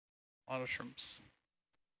Autoshrimps.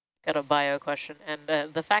 Got a bio question,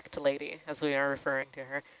 and the fact lady, as we are referring to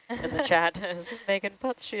her in the chat, is Megan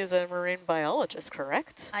Putz. She is a marine biologist,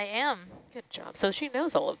 correct? I am. Good job. So she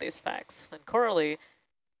knows all of these facts. And Coralie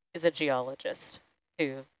is a geologist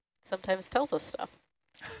who sometimes tells us stuff.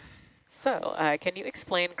 So can you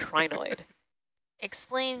explain crinoid?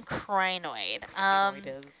 Explain crinoid. Crinoid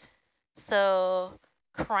is. So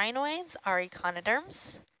crinoids are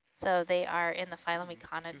echinoderms. So they are in the phylum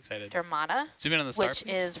Echinodermata, Zoom in on the star, which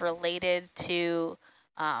please. is related to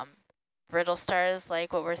brittle stars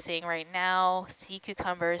like what we're seeing right now, sea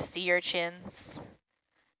cucumbers, sea urchins.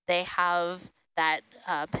 They have that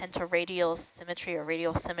pentaradial symmetry or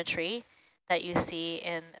radial symmetry that you see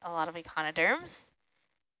in a lot of echinoderms.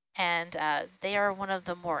 And they are one of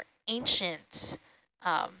the more ancient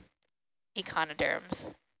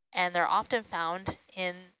echinoderms, and they're often found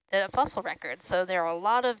in the fossil record. So there are a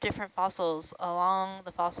lot of different fossils along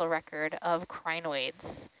the fossil record of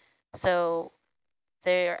crinoids. So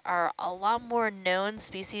there are a lot more known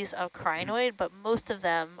species of crinoid, but most of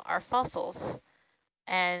them are fossils.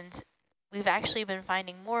 And we've actually been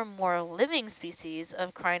finding more and more living species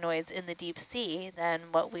of crinoids in the deep sea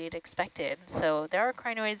than what we'd expected. So there are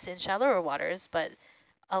crinoids in shallower waters, but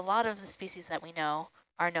a lot of the species that we know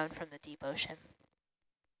are known from the deep ocean.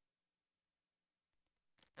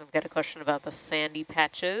 I've got a question about the sandy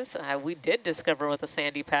patches. We did discover what the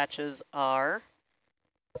sandy patches are.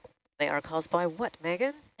 They are caused by what,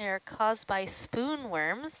 Megan? They're caused by spoon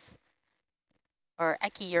worms or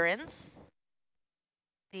echurans.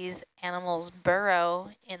 These animals burrow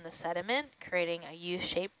in the sediment, creating a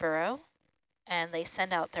U-shaped burrow, and they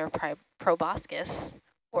send out their proboscis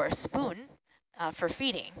or spoon for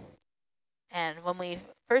feeding. And when we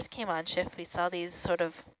first came on shift, we saw these sort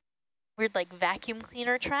of weird like vacuum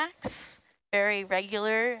cleaner tracks, very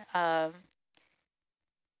regular, and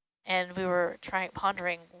we were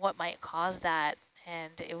pondering what might cause that,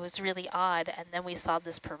 and it was really odd. And then we saw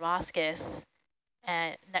this proboscis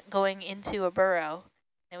and going into a burrow.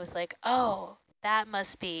 It was like, oh, that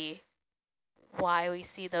must be why we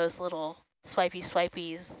see those little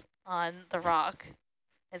swipies on the rock.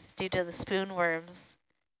 It's due to the spoon worms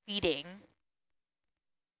feeding.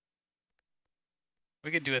 We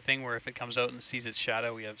could do a thing where if it comes out and sees its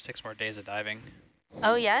shadow, we have 6 more days of diving.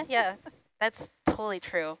 Oh, yeah? Yeah, that's totally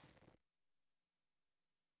true.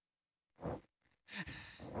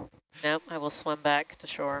 Nope, I will swim back to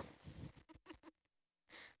shore.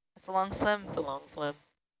 It's a long swim. It's a long swim.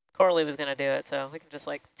 Coralie was going to do it, so we can just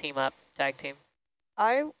like team up, tag team.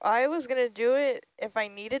 I was going to do it if I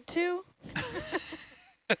needed to.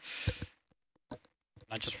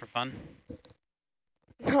 Not just for fun?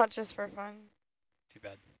 Not just for fun. Too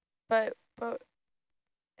bad. But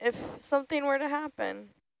if something were to happen,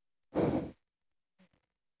 put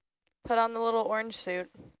on the little orange suit.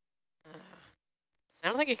 I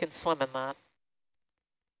don't think you can swim in that.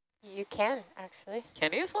 You can, actually.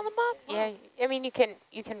 Can you swim in that? Yeah, I mean, you can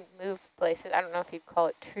move places. I don't know if you'd call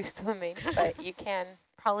it true swimming, but you can.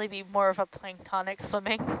 Probably be more of a planktonic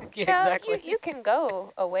swimming. Yeah, No, exactly. you can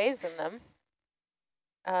go a ways in them.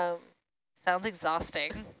 Sounds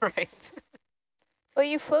exhausting. Right. Well,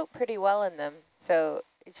 you float pretty well in them, so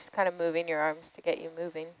it's just kind of moving your arms to get you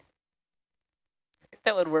moving. I think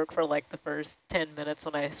that would work for like the first 10 minutes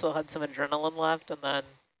when I still had some adrenaline left, and then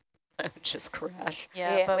I would just crash.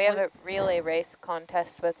 Yeah, but we have a relay race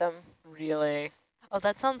contest with them. Really? Oh,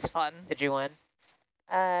 that sounds fun. Did you win?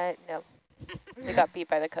 No. We got beat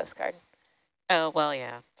by the Coast Guard, Oh, well,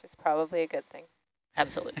 yeah. which is probably a good thing.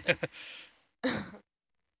 Absolutely.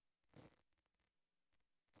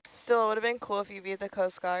 Still, it would have been cool if you beat the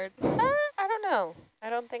Coast Guard. I don't know. I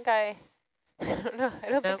don't think I think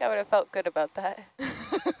I would have felt good about that.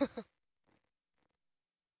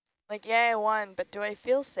 Like, yeah, I won, but do I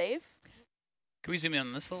feel safe? Can we zoom in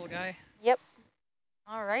on this little guy? Yep.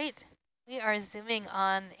 All right. We are zooming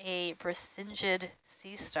on a Brisingid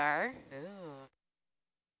sea star. Ooh.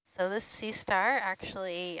 So this sea star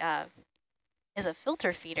actually is a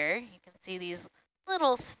filter feeder. You can see these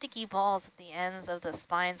little sticky balls at the ends of the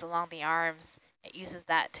spines along the arms. It uses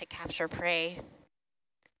that to capture prey.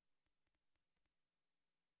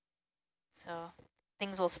 So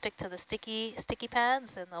things will stick to the sticky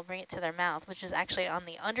pads and they'll bring it to their mouth, which is actually on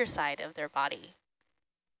the underside of their body.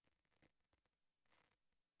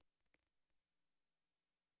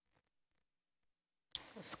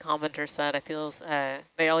 This commenter said, I feel,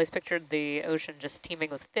 they always pictured the ocean just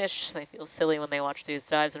teeming with fish. They feel silly when they watch these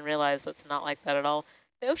dives and realize that's not like that at all.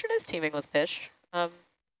 The ocean is teeming with fish.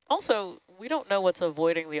 Also, we don't know what's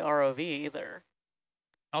avoiding the ROV either.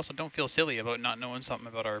 Also, don't feel silly about not knowing something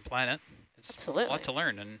about our planet. It's Absolutely. a lot to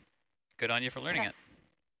learn, and Good on you for learning it.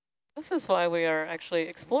 This is why we are actually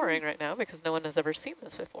exploring right now, because no one has ever seen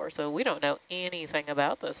this before, so we don't know anything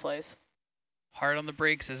about this place. Hard on the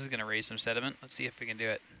brakes. This is going to raise some sediment. Let's see if we can do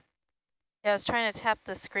it. Yeah, I was trying to tap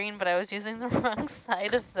the screen, but I was using the wrong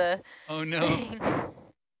side of the Oh, no. thing.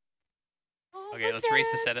 Oh, Okay, let's raise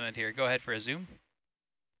the sediment here. Go ahead for a zoom.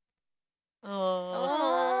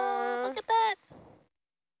 Oh, look at that.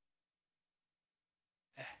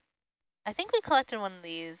 I think we collected one of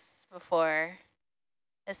these before.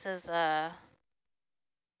 This is a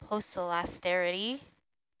post-elasticity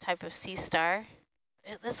type of sea star.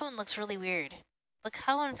 This one looks really weird. Look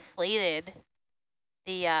how inflated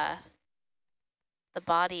the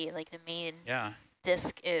body, like the main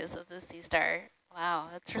disc is of the sea star. Wow,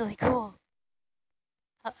 that's really cool.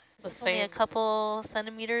 It's only a couple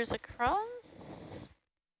centimeters across.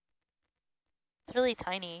 It's really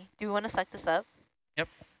tiny. Do we want to suck this up? Yep.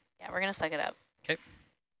 Yeah, we're going to suck it up. Okay.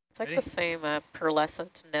 It's like the same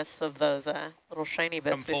pearlescentness of those little shiny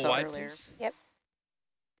bits we saw earlier. Please. Yep.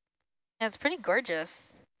 Yeah, it's pretty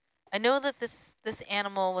gorgeous. I know that this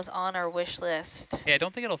animal was on our wish list. Yeah, I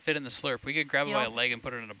don't think it'll fit in the slurp. We could grab it by a leg and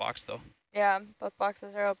put it in a box, though. Yeah, both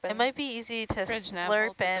boxes are open. It might be easy to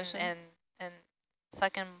slurp and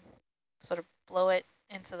suck and sort of blow it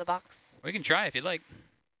into the box. We can try if you'd like.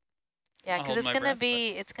 Yeah, because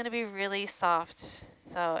it's gonna be really soft,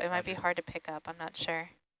 so it might be hard to pick up. I'm not sure.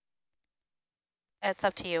 It's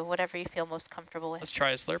up to you, whatever you feel most comfortable with. Let's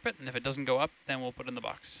try to slurp it, and if it doesn't go up, then we'll put it in the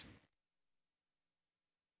box.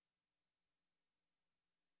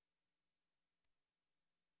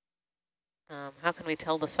 How can we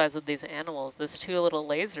tell the size of these animals? These two little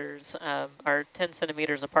lasers are 10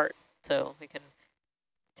 centimeters apart, so we can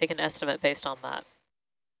take an estimate based on that.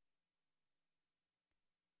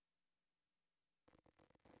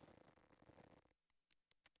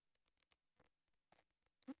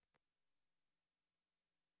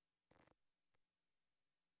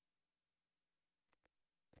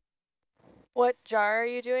 What jar are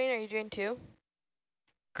you doing? Are you doing 2?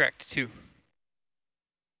 Correct, 2.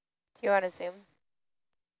 Do you want to zoom?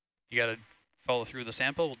 You got to follow through the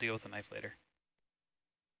sample. We'll deal with the knife later.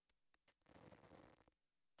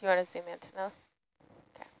 Do you want to zoom in to know?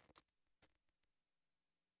 Okay.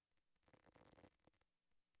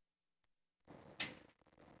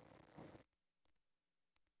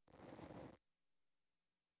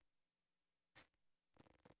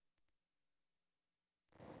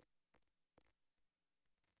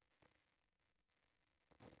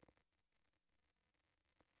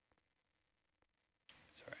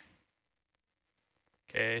 Sorry.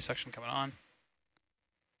 Okay, suction coming on.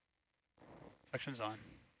 Suction's on.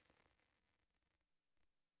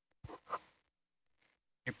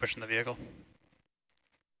 You're pushing the vehicle.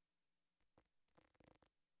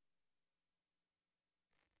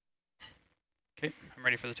 Okay, I'm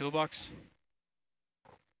ready for the toolbox.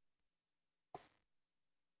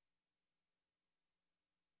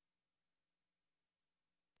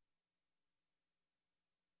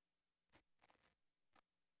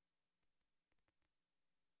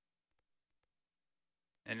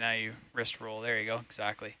 And now you wrist roll. There you go.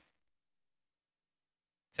 Exactly.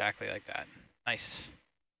 Exactly like that. Nice.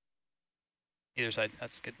 Either side.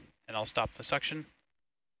 That's good. And I'll stop the suction.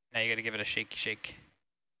 Now you got to give it a shaky shake.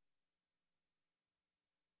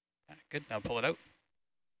 Good. Now pull it out.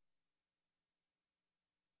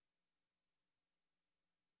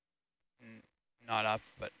 Not up,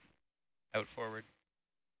 but out forward.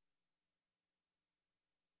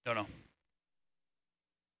 Don't know.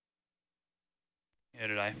 Neither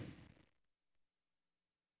did I.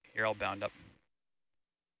 You're all bound up.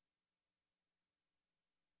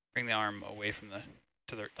 Bring the arm away from the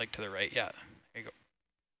to the right. Yeah, there you go.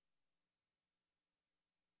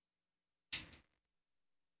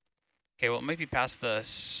 Okay, well it might be past the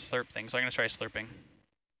slurp thing, so I'm gonna try slurping.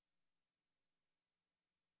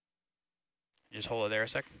 Just hold it there a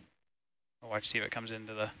sec. I'll watch see if it comes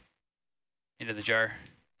into the jar.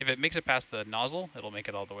 If it makes it past the nozzle, it'll make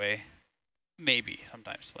it all the way. Maybe,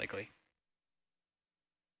 sometimes, likely.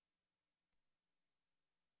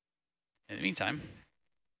 In the meantime,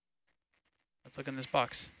 let's look in this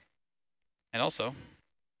box. And also,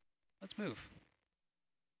 let's move.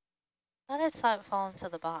 I thought I saw it fall into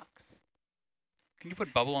the box. Can you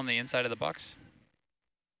put bubble on the inside of the box?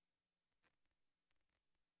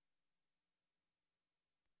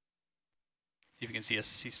 See if you can see a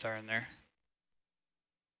sea star in there.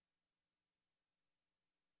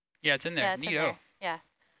 Yeah, it's in there. Yeah, it's in there. Yeah.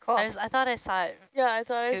 Cool. I thought I saw it. Yeah, I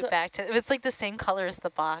thought I saw back to. It's like the same color as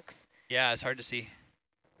the box. Yeah, it's hard to see.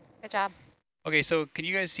 Good job. Okay, so can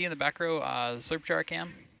you guys see in the back row the slurp jar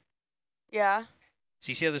cam? Yeah. So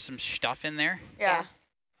you see how there's some stuff in there? Yeah.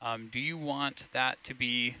 Do you want that to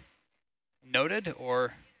be noted,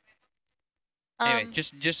 or anyway, Um,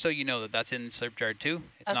 just so you know that that's in slurp jar 2.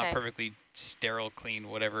 It's not okay. perfectly sterile, clean,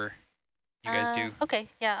 whatever you guys do. Okay,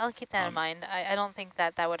 yeah, I'll keep that in Um, mind. I don't think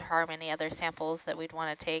that that would harm any other samples that we'd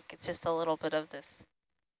want to take. It's just a little bit of this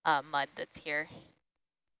mud that's here.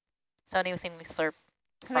 So anything we slurp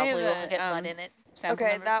Can I probably will have get a mud in it. sample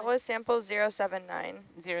Okay, number, that please? was sample 079.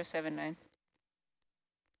 079.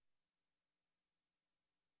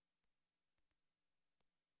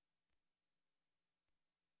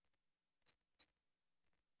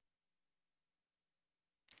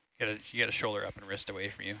 you got a shoulder up and wrist away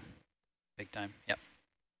from you. Big time. Yep.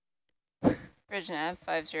 Bridge nav,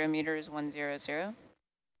 50 meters, 100.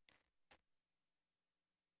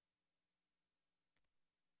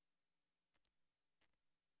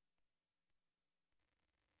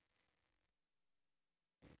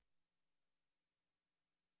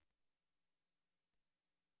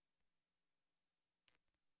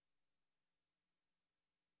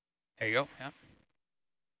 There you go. Yep.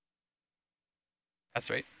 That's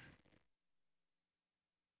right.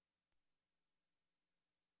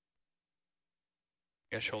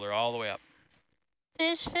 You got a shoulder all the way up.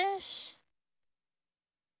 Fish, fish.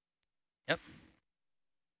 Yep.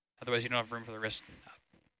 Otherwise, you don't have room for the wrist up.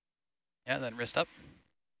 Yeah, then wrist up.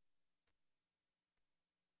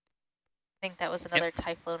 I think that was another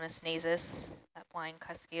Typhlonus nasus, that blind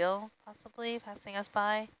cuskeel possibly passing us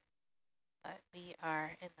by. But we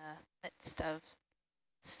are in the midst of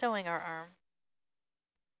stowing our arm.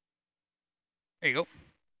 There you go.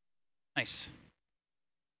 Nice.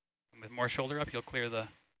 And with more shoulder up, you'll clear the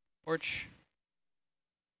porch.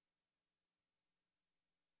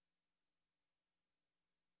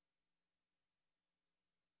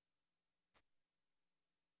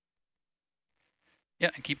 Yeah,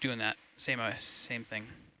 and keep doing that. Same thing.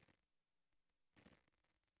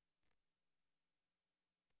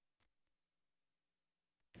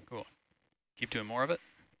 Cool. Keep doing more of it.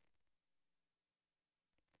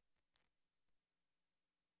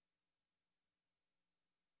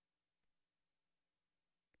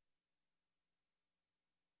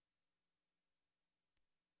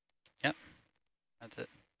 Yep, that's it.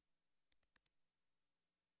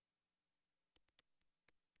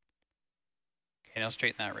 Okay, now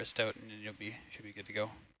straighten that wrist out and then should be good to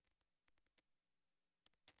go.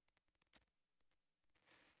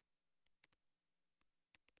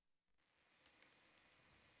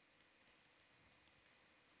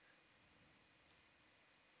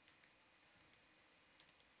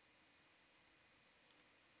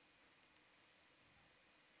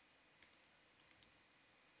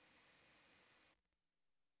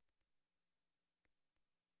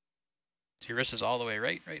 So your wrist is all the way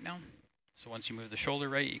right now. So once you move the shoulder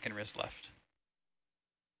right, you can wrist left.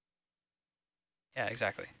 Yeah,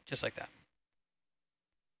 exactly. Just like that.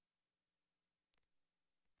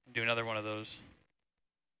 Do another one of those.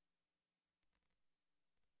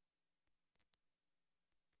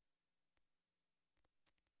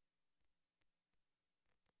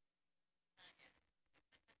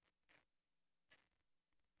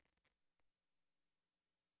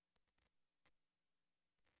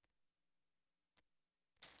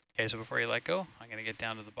 Okay, so before you let go, I'm going to get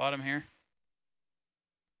down to the bottom here.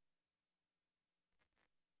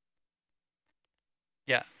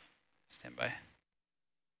 Yeah, stand by.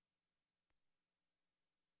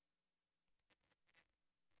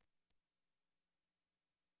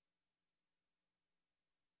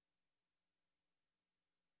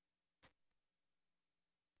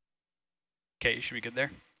 Okay, you should be good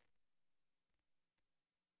there.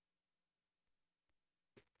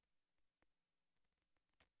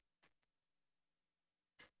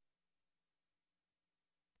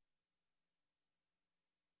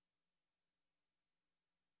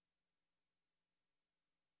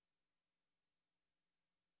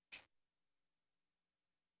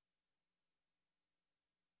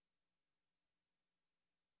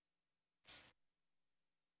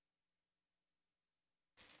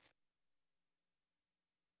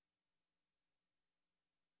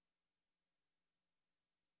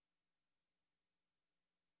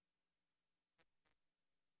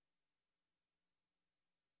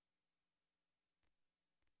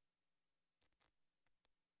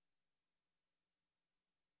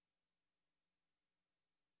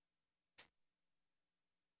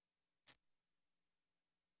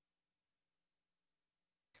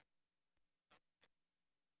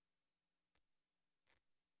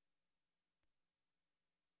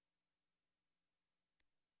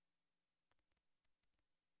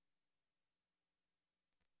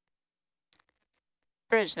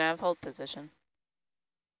 Bridge nav, hold position.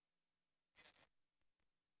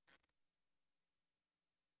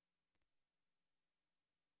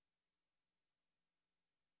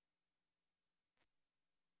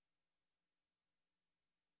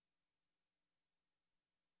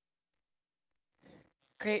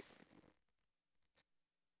 Great.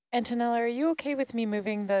 Antonella, are you okay with me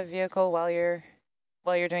moving the vehicle while you're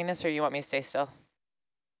doing this, or you want me to stay still?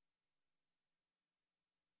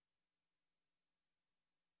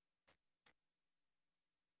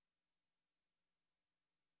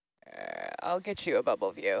 I'll get you a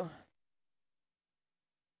bubble view.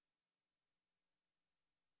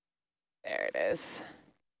 There it is.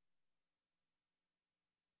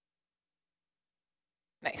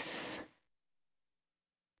 Nice.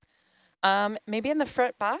 Maybe in the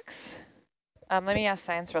front box? Let me ask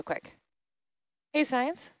Science real quick. Hey,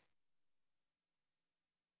 Science.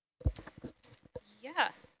 Yeah.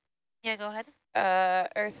 Yeah, go ahead.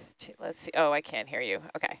 Let's see. Oh, I can't hear you.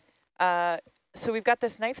 Okay. So we've got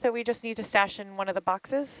this knife that we just need to stash in one of the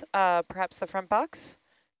boxes, perhaps the front box.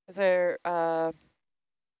 Is there a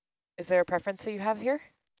preference that you have here?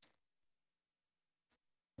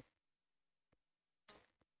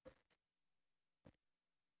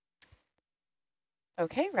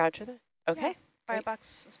 Okay, roger that. Okay. Yeah.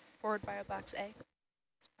 Biobox, forward biobox A.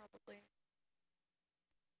 It's probably.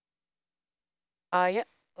 Yep,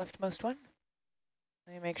 leftmost one.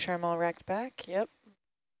 Let me make sure I'm all racked back. Yep.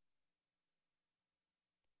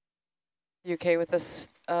 You okay with this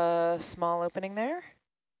small opening there?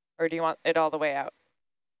 Or do you want it all the way out?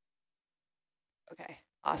 Okay,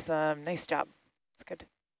 awesome. Nice job. That's good.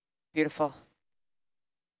 Beautiful.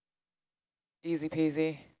 Easy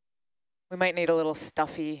peasy. We might need a little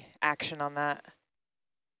stuffy action on that.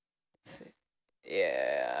 Let's see.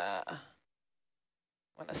 Yeah.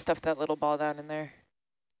 Want to stuff that little ball down in there.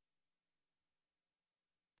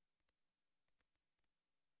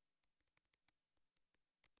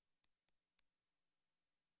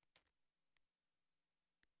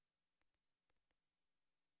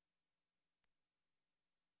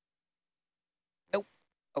 Nope.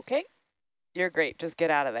 Okay. You're great. Just get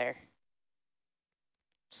out of there.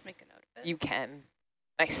 Just make a note of it. You can.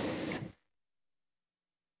 Nice.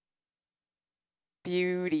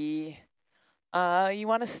 Beauty. You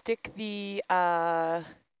want to stick the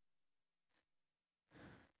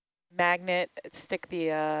stick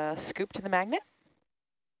the scoop to the magnet?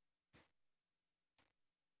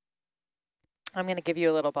 I'm going to give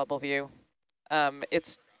you a little bubble view.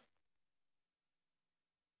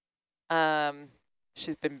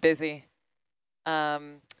 She's been busy.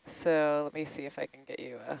 So let me see if I can get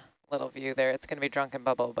you a little view there. It's going to be drunken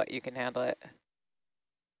bubble, but you can handle it.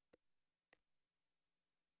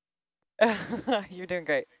 You're doing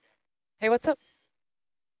great. Hey, what's up?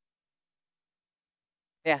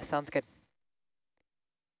 Yeah, sounds good.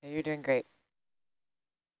 Yeah, you're doing great.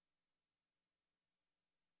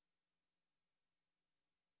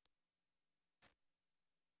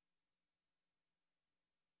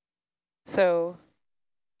 So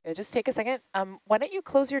yeah, just take a second. Why don't you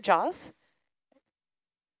close your jaws?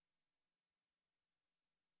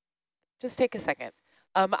 Just take a second.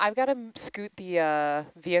 I've got to scoot the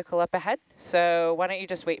vehicle up ahead, so why don't you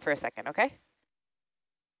just wait for a second, okay?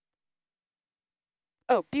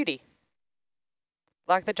 Oh, beauty.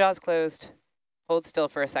 Lock the jaws closed. Hold still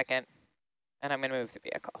for a second, and I'm going to move the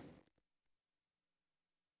vehicle.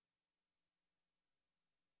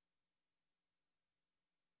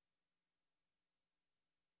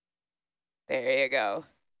 There you go.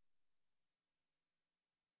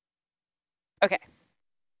 Okay.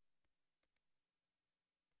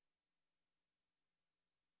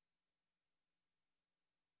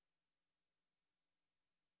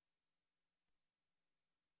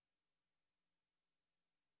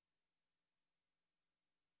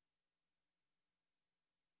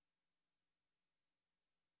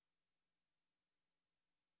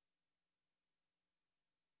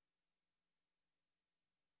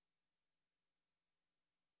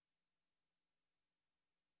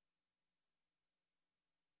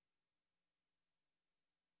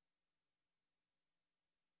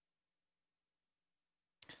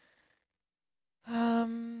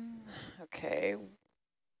 Okay.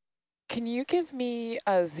 Can you give me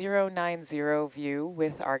a 090 view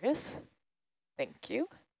with Argus? Thank you.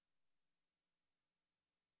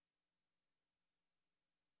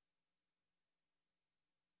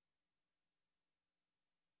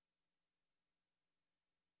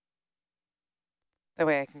 That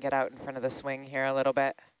way I can get out in front of the swing here a little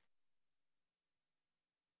bit.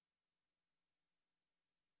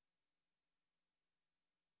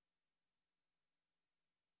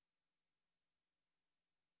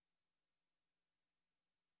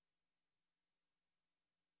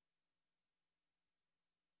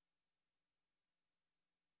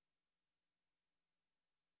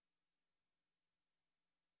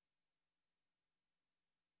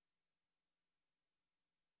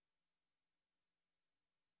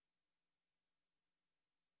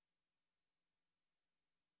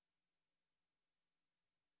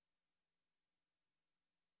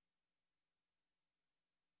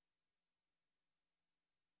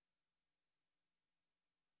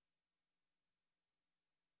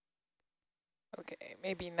 Okay,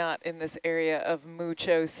 maybe not in this area of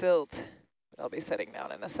mucho silt, but I'll be setting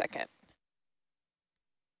down in a second.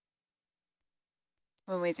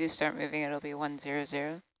 When we do start moving, it'll be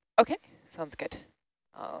 100. Okay, sounds good.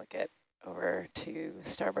 I'll get over to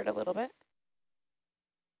starboard a little bit.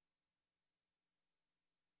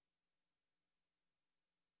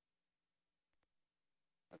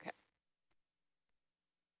 Okay.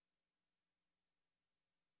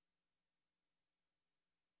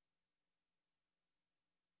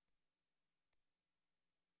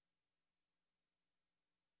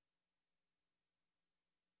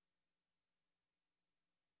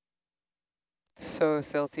 So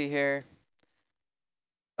silty here.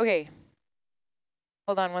 Okay,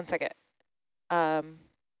 hold on one second.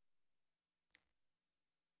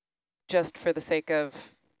 Just for the sake of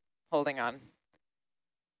holding on.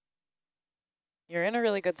 You're in a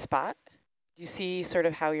really good spot. You see sort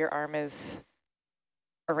of how your arm is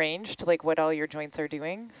arranged, like what all your joints are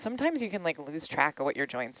doing. Sometimes you can like lose track of what your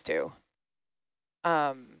joints do.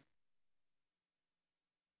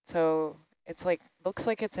 So it's like, looks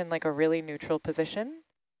like it's in like a really neutral position.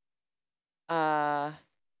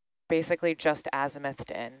 Basically just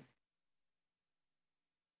azimuthed in.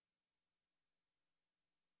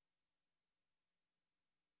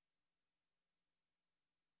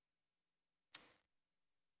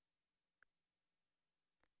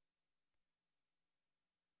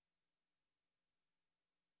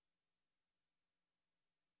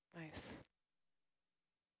 Nice.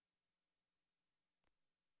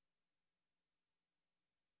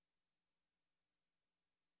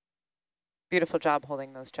 Beautiful job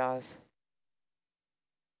holding those jaws.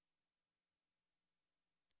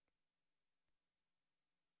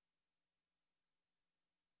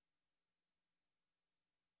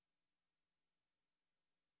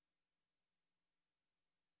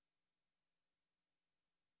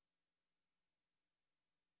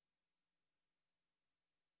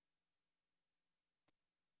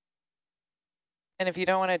 And if you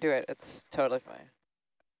don't want to do it, it's totally fine.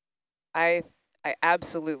 I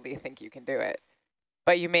absolutely think you can do it,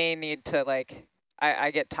 but you may need to like, I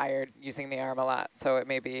get tired using the arm a lot, so it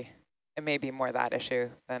may be more that issue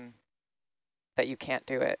than that you can't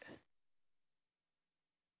do it.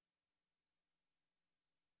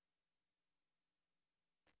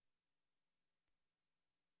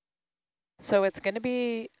 So it's going to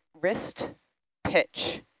be wrist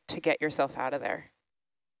pitch to get yourself out of there.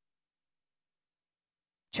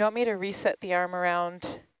 Do you want me to reset the arm around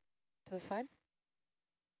to the side?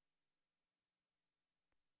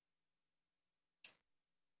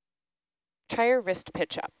 Try your wrist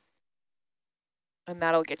pitch up, and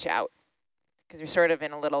that'll get you out, because you're sort of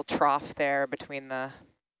in a little trough there between the...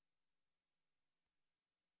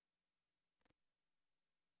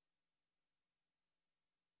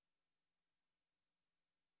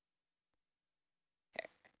 Okay.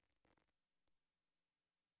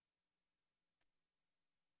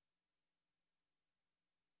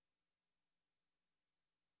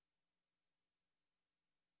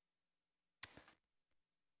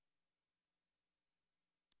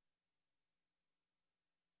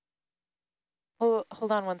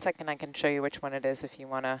 Hold on one second, I can show you which one it is if you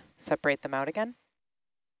want to separate them out again.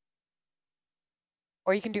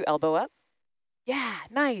 Or you can do elbow up. Yeah,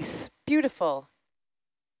 nice, beautiful.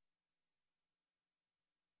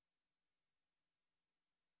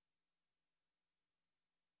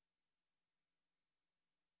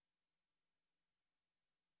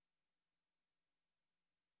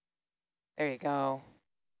 There you go.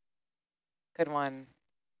 Good one.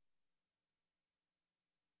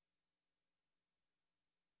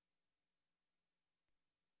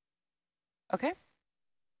 Okay.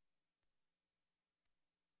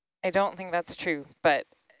 I don't think that's true, but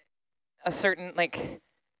a certain, like,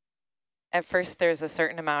 at first there's a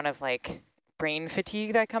certain amount of like brain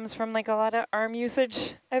fatigue that comes from like a lot of arm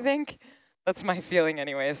usage, I think. That's my feeling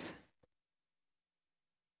anyways.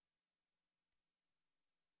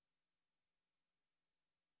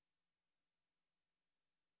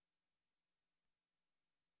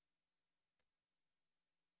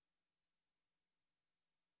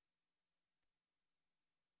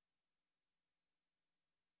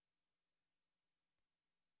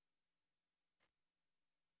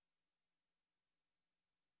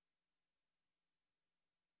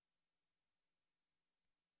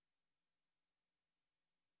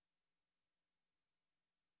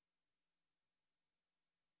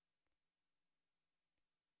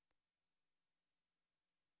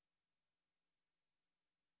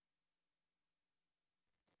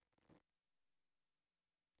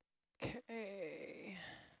 Okay.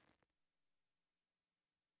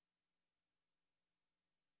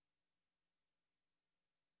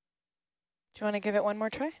 you want to give it one more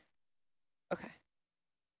try? Okay.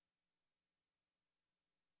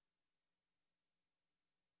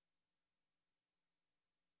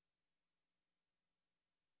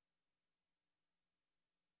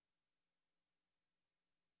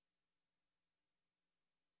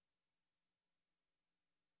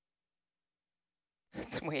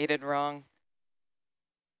 It's weighted wrong.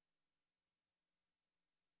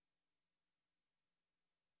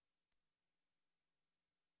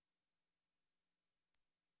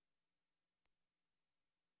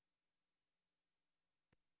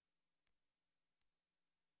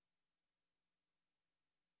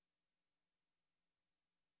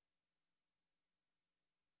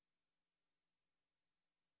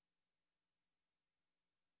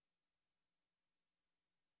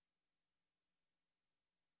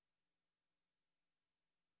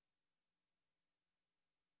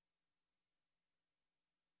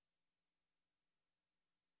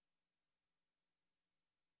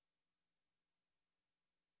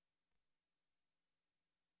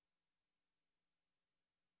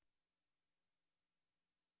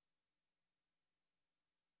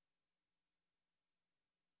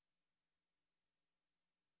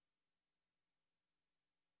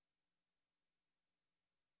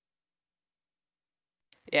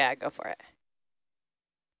 Yeah, go for it.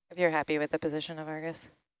 If you're happy with the position of Argus.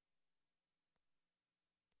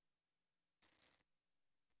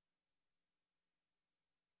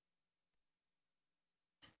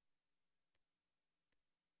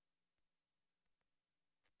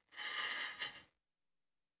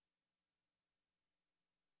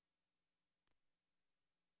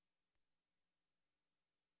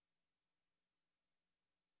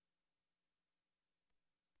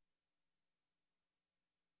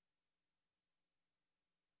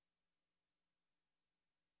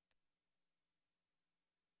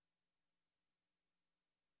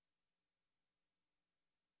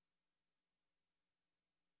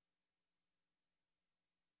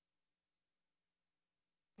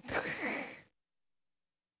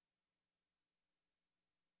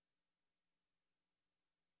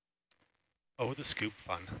 Oh, the scoop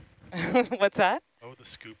fun. What's that? Oh, the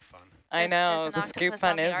scoop fun. I There's know, an the scoop octopus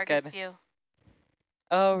fun on the is Argus good. view.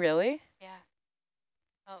 Oh, really? Yeah.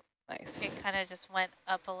 Oh, Nice. it kind of just went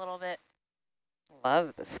up a little bit.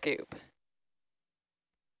 Love the scoop.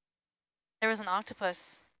 There was an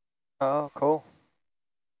octopus. Oh, cool.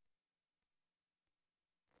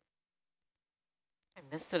 I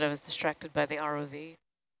missed it. I was distracted by the ROV.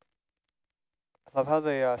 I love how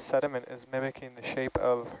the sediment is mimicking the shape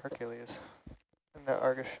of Hercules in the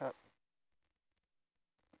Argus shot.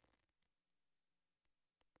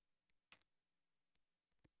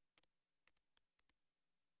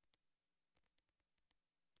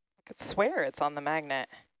 I could swear it's on the magnet.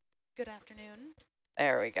 Good afternoon.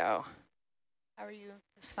 There we go. How are you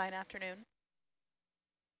this fine afternoon?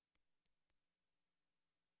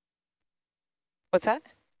 What's that?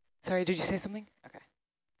 Sorry, did you say something? Okay.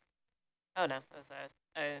 Oh no, it was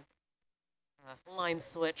a line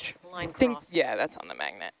switch, line Think, cross. yeah, that's on the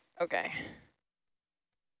magnet. Okay.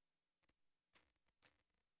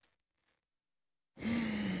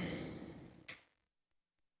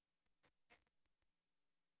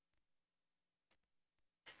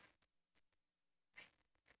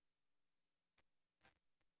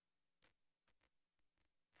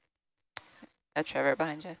 Trevor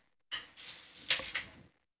behind you.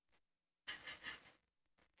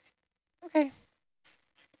 Okay.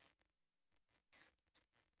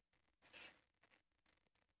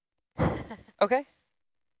 Okay.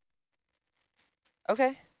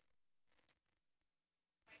 Okay.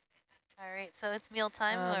 All right, so it's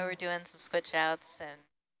mealtime where we're doing some switch outs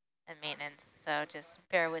and maintenance. So just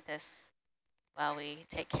bear with us while we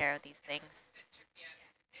take care of these things.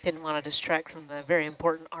 Didn't want to distract from the very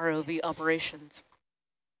important ROV operations.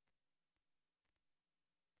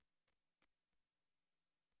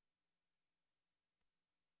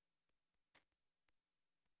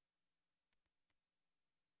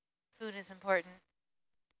 Food is important.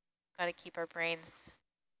 Got to keep our brains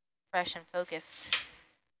fresh and focused,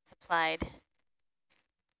 supplied.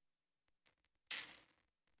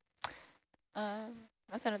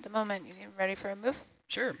 Nothing at the moment. You ready for a move?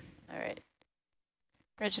 Sure. All right.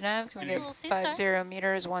 Bridge nav, can we Just a get little sea star. 50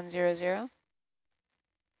 meters, 100?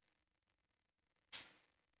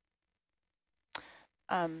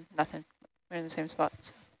 Nothing. We're in the same spot.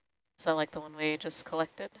 So. Is that like the one we just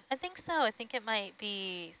collected? I think so. I think it might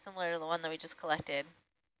be similar to the one that we just collected.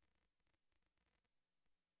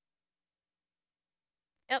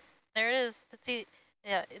 Yep, there it is. But see,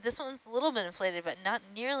 Yeah, this one's a little bit inflated, but not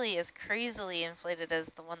nearly as crazily inflated as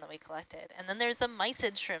the one that we collected. And then there's a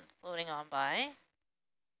mysid shrimp floating on by.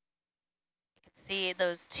 You can see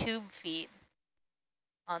those tube feet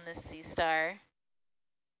on this sea star.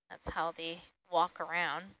 That's how they walk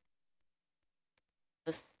around.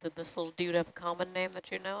 Did this little dude have a common name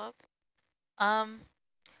that you know of?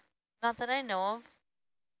 Not that I know of,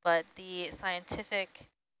 but the scientific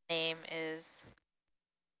name is,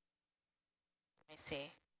 let me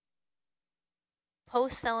see,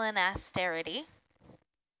 Poecillenasterity.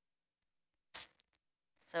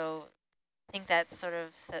 So I think that sort of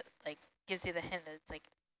like gives you the hint that it's like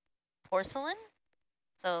porcelain.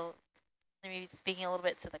 So maybe speaking a little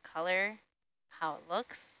bit to the color, how it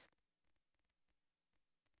looks.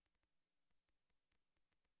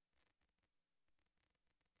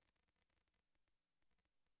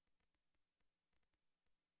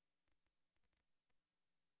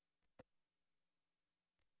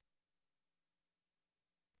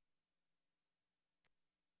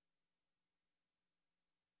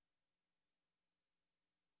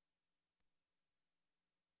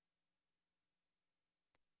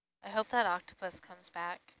 I hope that octopus comes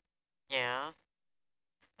back. Yeah.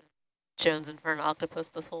 Jonesing for an octopus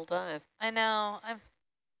this whole dive. I know.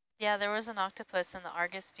 Yeah, there was an octopus in the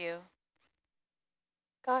Argus view.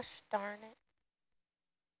 Gosh darn it.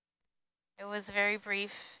 It was very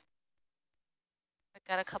brief. I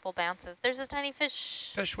got a couple bounces. There's a tiny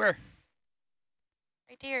fish. Fish where?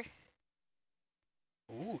 Right here.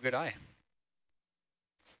 Ooh, good eye.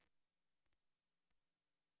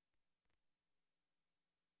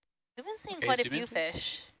 We've been seeing Okay, quite a zoom in, few please.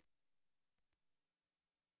 fish.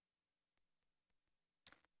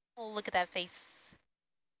 Oh, look at that face.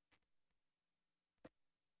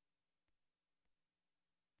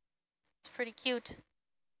 It's pretty cute.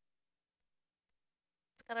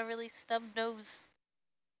 It's got a really stubbed nose.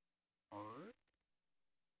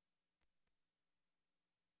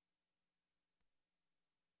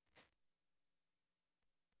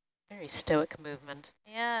 Very stoic movement.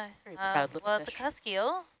 Yeah. Very proud little Well, it's a fish.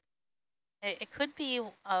 cuskeel. It could be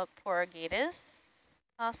a Poragatus,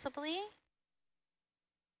 possibly.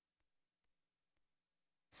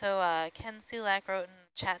 So Ken Sulak wrote in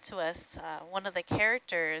the chat to us, one of the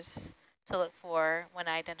characters to look for when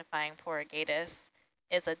identifying Poragatus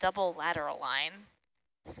is a double lateral line.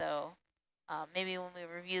 So maybe when we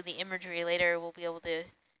review the imagery later, we'll be able to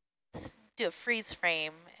do a freeze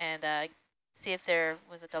frame and see if there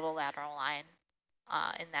was a double lateral line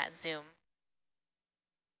in that zoom.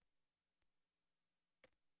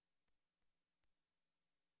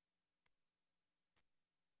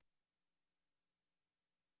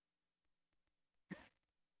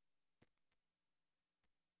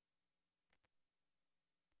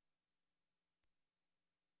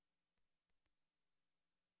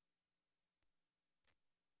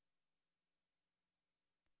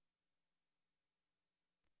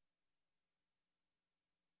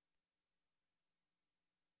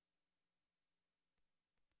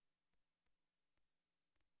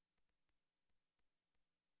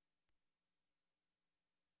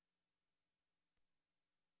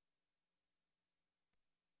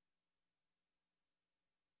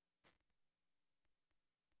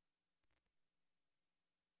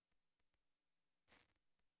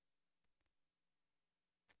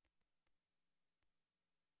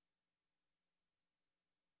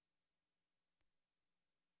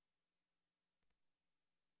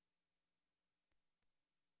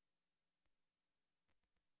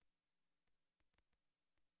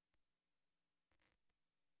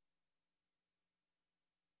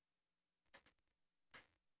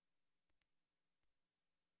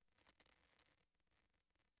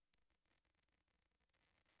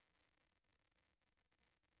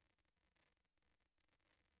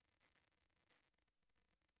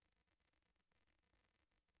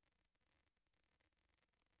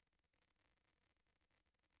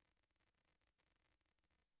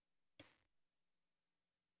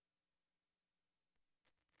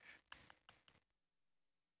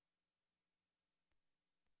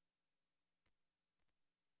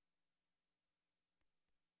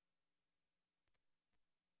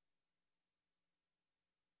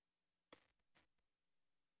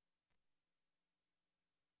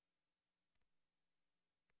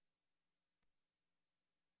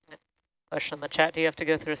 Question in the chat, do you have to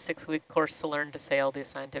go through a 6-week course to learn to say all these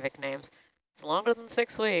scientific names? It's longer than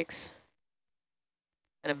 6 weeks.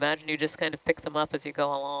 And imagine you just kind of pick them up as you go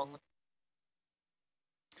along.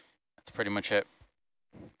 That's pretty much it.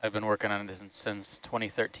 I've been working on it since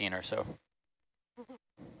 2013 or so.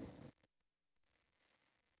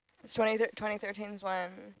 It's 2013 is when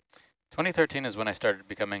 2013 is when I started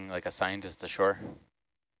becoming like a scientist ashore,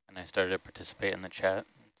 and I started to participate in the chat,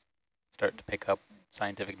 start to pick up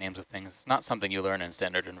scientific names of things. It's not something you learn in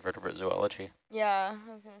standard invertebrate zoology. Yeah,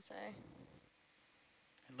 I was gonna say.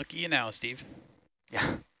 And look at you now, Steve.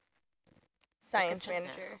 Yeah. Science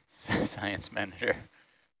manager. Science manager.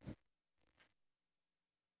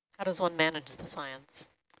 How does one manage the science?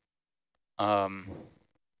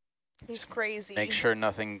 He's crazy. Make sure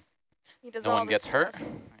nothing, He does no all one the gets hurt. stuff.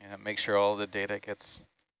 Yeah, make sure all the data gets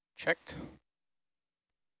checked.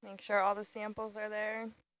 Make sure all the samples are there.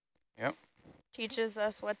 Yep. Teaches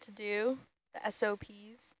us what to do, the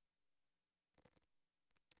SOPs.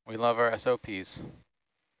 We love our SOPs.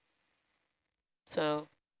 So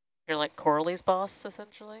you're like Corley's boss,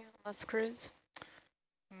 essentially, on this cruise?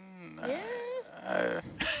 Yeah.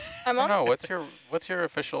 I don't know. What's your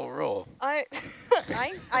official role? I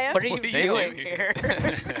have. What are you doing here?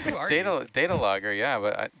 Who are you? Data logger, yeah,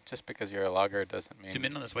 but just because you're a logger doesn't mean Zoom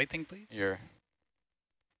in on this white thing, please. you're.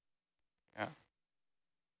 Yeah.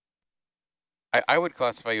 I would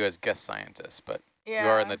classify you as guest scientist, but Yeah. you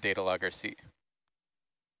are in the data logger seat.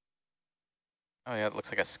 Oh yeah, it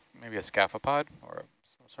looks like maybe a scaphopod or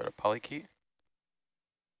some sort of polychaete.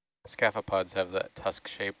 Scaphopods have that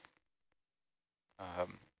tusk-shaped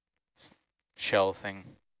shell thing.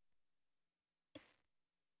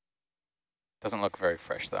 Doesn't look very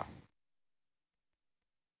fresh though.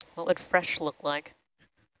 What would fresh look like?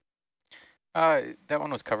 That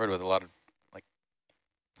one was covered with a lot of like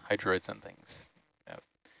hydroids and things.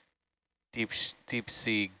 Deep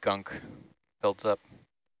sea gunk builds up.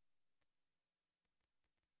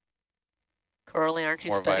 Corley, aren't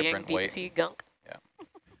you More studying vibrant deep white. sea gunk? Yeah.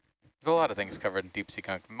 There's a lot of things covered in deep sea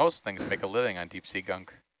gunk. Most things make a living on deep sea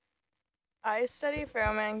gunk. I study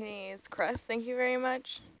ferromanganese crust. Thank you very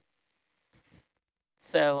much.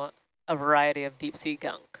 So a variety of deep sea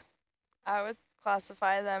gunk. I would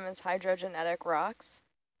classify them as hydrogenetic rocks.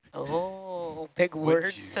 Oh, big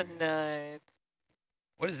words tonight.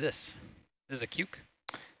 What is this? This is a cuke?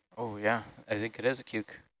 Oh yeah, I think it is a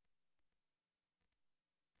cuke.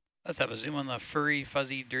 Let's have a zoom on the furry,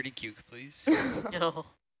 fuzzy, dirty cuke, please. No.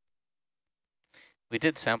 We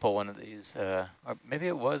did sample one of these, or maybe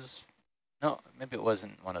it was, no, maybe it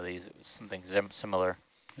wasn't one of these. It was something similar.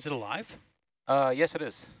 Is it alive? Yes, it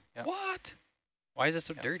is. Yeah. What? Why is it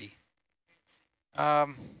so dirty? It's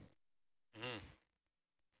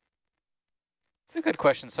a good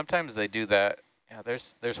question. Sometimes they do that. Yeah,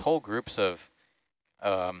 there's whole groups of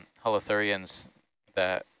holothurians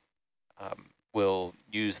that will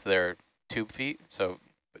use their tube feet. So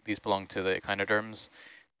these belong to the echinoderms,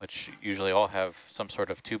 which usually all have some sort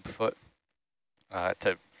of tube foot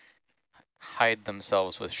to hide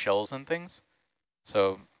themselves with shells and things.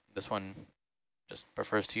 So this one just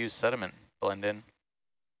prefers to use sediment, blend in.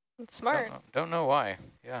 It's smart. Don't know why.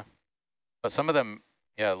 Yeah, but some of them,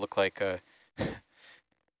 yeah, look like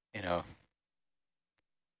you know.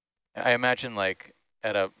 I imagine like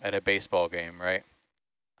at a baseball game, right?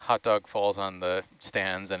 Hot dog falls on the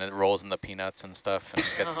stands and it rolls in the peanuts and stuff and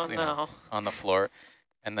gets know, on the floor,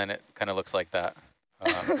 and then it kind of looks like that.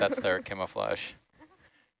 That's their camouflage.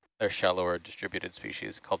 They're shallower distributed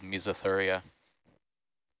species called Mesothuria.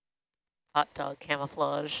 Hot dog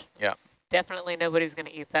camouflage. Yeah. Definitely nobody's going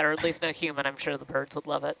to eat that, or at least no human. I'm sure the birds would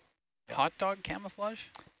love it. Yeah. Hot dog camouflage?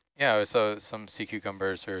 Yeah, so some sea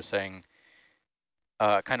cucumbers we were saying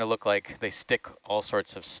kind of look like they stick all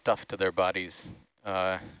sorts of stuff to their bodies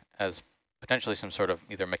as potentially some sort of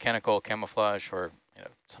either mechanical camouflage or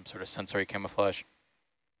some sort of sensory camouflage.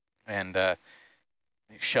 And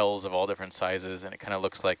shells of all different sizes, and it kind of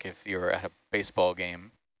looks like if you were at a baseball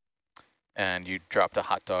game and you dropped a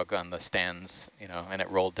hot dog on the stands, and it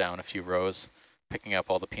rolled down a few rows, picking up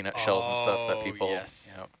all the peanut shells and stuff that people,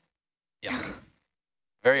 Yeah.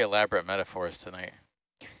 Very elaborate metaphors tonight.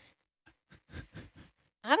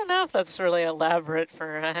 I don't know if that's really elaborate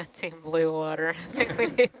for Team Blue Water. I think we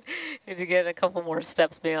need to get a couple more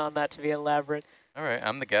steps beyond that to be elaborate. All right,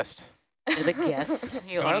 I'm the guest. You're the guest.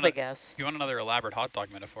 You are the guest. If you want another elaborate hot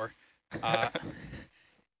dog metaphor,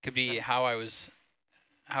 could be how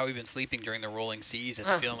we've been sleeping during the rolling seas.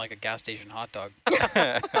 It's feeling like a gas station hot dog.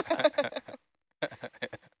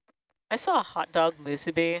 I saw a hot dog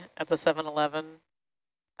musubi at the 7-Eleven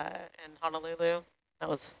in Honolulu. That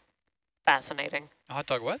was fascinating. A hot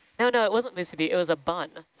dog what? No, it wasn't musubi. It was a bun.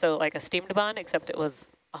 So like a steamed bun, except it was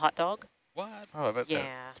a hot dog. What? Oh, I bet yeah.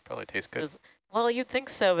 That probably tastes good. Well, you'd think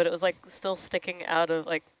so, but it was like still sticking out of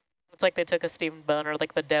like, it's like they took a steamed bun or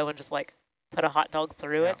like the dough and just like put a hot dog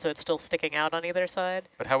through Yeah. it, so it's still sticking out on either side.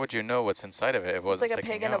 But how would you know what's inside of it? It It's wasn't like a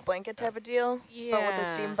sticking pig in a out. blanket type of deal, but with a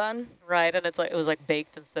steam bun. Right, and it's like it was like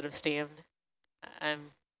baked instead of steamed.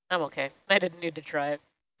 I'm okay. I didn't need to try it.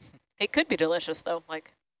 It could be delicious though.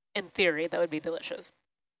 Like in theory, that would be delicious.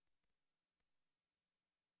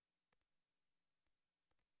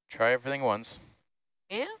 Try everything once.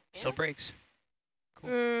 Yeah. Still breaks.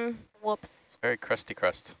 Whoops. Very crusty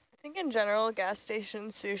crust. I think in general, gas station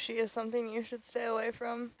sushi is something you should stay away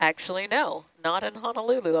from. Actually, no, not in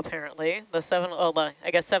Honolulu. Apparently,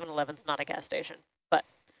 I guess 7-Eleven's not a gas station, but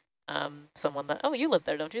someone that you live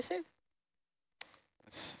there, don't you, Steve?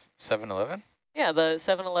 It's 7-Eleven? Yeah, the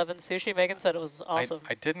 7-Eleven sushi. Megan said it was awesome.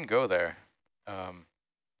 I didn't go there. I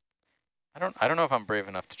don't know if I'm brave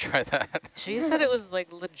enough to try that. She said it was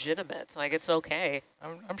like legitimate, like it's okay.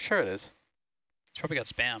 I'm sure it is. It's probably got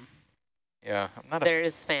spam. Yeah, I'm not. There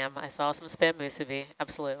is spam. I saw some spam musubi.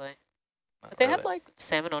 Absolutely. But they had like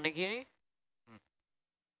salmon onigiri.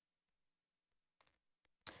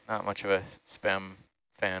 Not much of a spam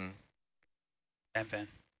fan. Spam fan.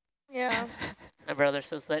 Yeah. My brother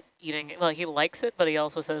says that eating, well, he likes it, but he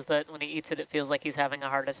also says that when he eats it, it feels like he's having a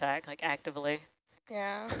heart attack, like actively.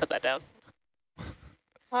 Yeah. Put that down.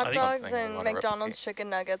 Hot dogs and McDonald's chicken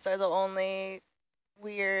nuggets are the only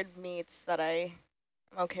weird meats that I'm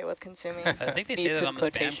okay with consuming. I think they say that on the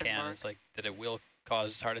spam can. It's like that it will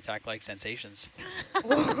cause heart attack-like sensations.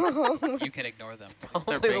 You can ignore them.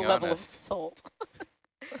 Probably the level of salt.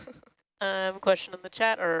 Question in the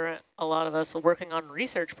chat, are a lot of us working on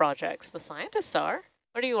research projects? The scientists are.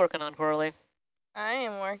 What are you working on, Coralie? I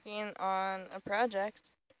am working on a project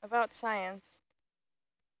about science.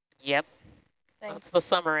 Yep. Thanks. That's the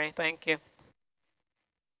summary. Thank you.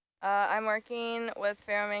 I'm working with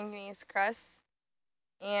ferromanganese crusts,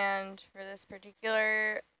 and for this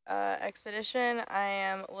particular expedition, I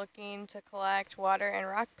am looking to collect water and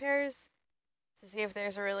rock pairs to see if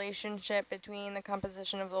there's a relationship between the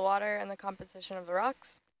composition of the water and the composition of the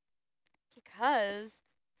rocks. Because,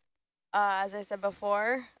 as I said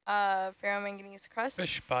before, ferromanganese crusts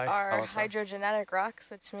are hydrogenetic rocks,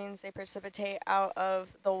 which means they precipitate out of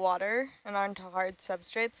the water and onto hard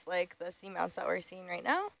substrates like the seamounts that we're seeing right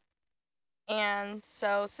now. And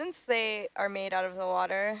so since they are made out of the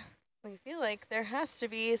water, we feel like there has to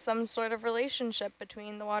be some sort of relationship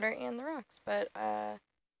between the water and the rocks, but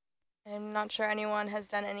I'm not sure anyone has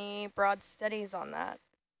done any broad studies on that.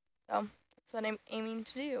 So that's what I'm aiming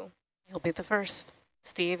to do. You'll be the first.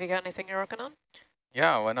 Steve, you got anything you're working on?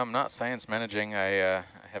 Yeah, when I'm not science managing, I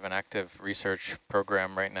have an active research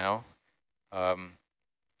program right now. A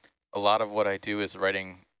lot of what I do is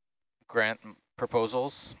writing grant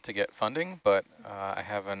proposals to get funding, but I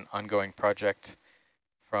have an ongoing project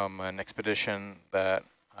from an expedition that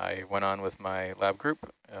I went on with my lab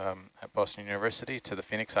group at Boston University to the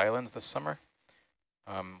Phoenix Islands this summer.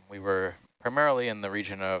 We were primarily in the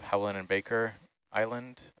region of Howland and Baker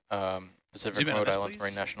Island, Pacific Rhode Islands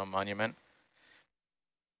Marine National Monument,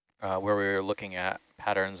 where we were looking at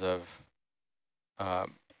patterns of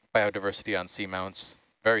biodiversity on seamounts,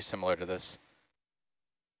 very similar to this.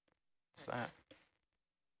 What's that?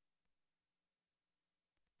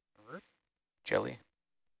 Jelly.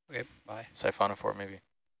 Okay, bye. Siphonophore, maybe.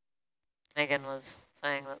 Megan was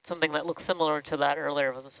saying that something that looks similar to that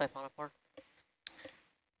earlier was a siphonophore.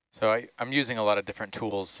 So I'm using a lot of different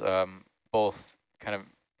tools, both kind of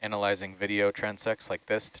analyzing video transects like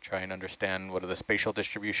this to try and understand what are the spatial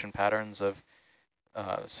distribution patterns of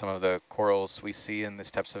some of the corals we see in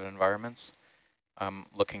these types of environments.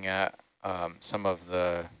 Looking at some of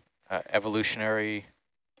the evolutionary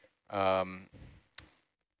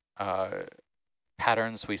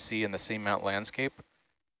patterns we see in the seamount landscape.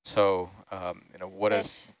 So, what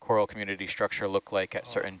does coral community structure look like at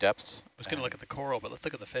certain depths? I was going to look at the coral, but let's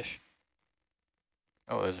look at the fish.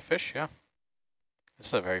 Oh, there's a fish, yeah. This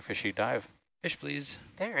is a very fishy dive. Fish, please.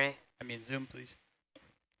 Very. I mean, zoom, please.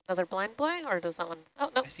 Another blind boy, or does that one? Oh,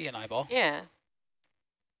 no. I see an eyeball. Yeah.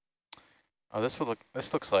 Oh, this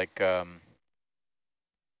looks like, to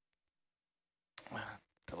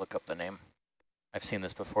look up the name. I've seen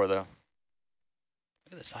this before, though.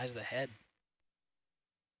 Look at the size of the head.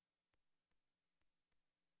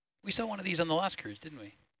 We saw one of these on the last cruise, didn't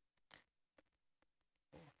we?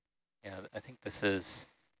 Yeah, I think this is...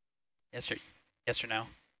 Yes or no?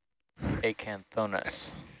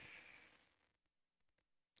 Acanthonus.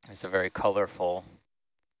 It's a very colorful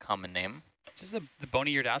common name. Is this the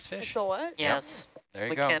bony-eared ass fish? It's a what? Yes. Yep. There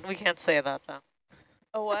you go. We can't say that, though.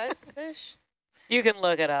 A what fish? You can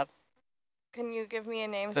look it up. Can you give me a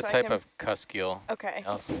name? It's a so type I can... of cuskeel. Okay.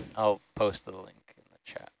 I'll post the link in the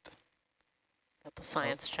chat. Got the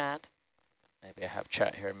science chat. Maybe I have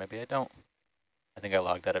chat here, maybe I don't. I think I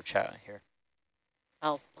logged out of chat here.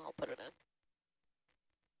 I'll put it in.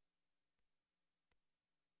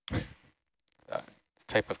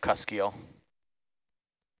 Type of cuskiel.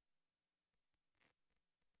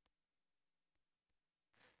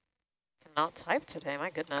 Cannot type today, my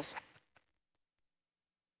goodness.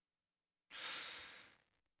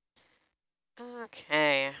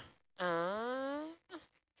 Okay.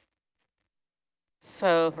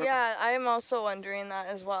 So Yeah, I'm also wondering that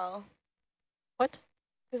as well. what?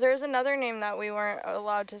 Because there's another name that we weren't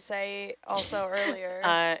allowed to say also earlier.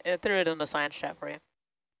 I threw it in the science chat for you.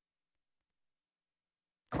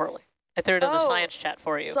 Corley. I threw it in the science chat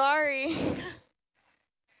for you. Sorry.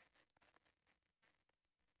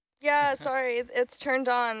 Yeah, sorry, it's turned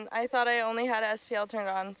on. I thought I only had SPL turned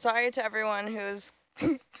on. Sorry to everyone who's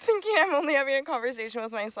thinking I'm only having a conversation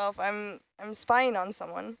with myself. I'm spying on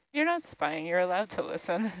someone. You're not spying. You're allowed to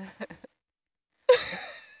listen.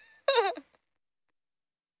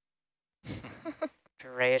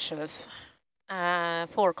 Gracious.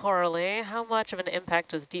 For Corley, how much of an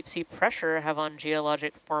impact does deep sea pressure have on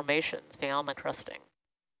geologic formations beyond the crusting?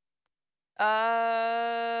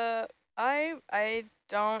 I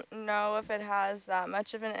don't know if it has that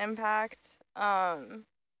much of an impact.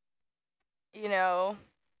 You know,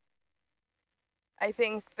 I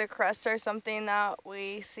think the crusts are something that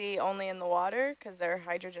we see only in the water because they're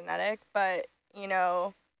hydrogenetic, but, you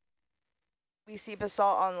know, we see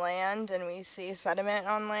basalt on land and we see sediment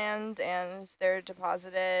on land and they're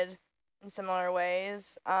deposited in similar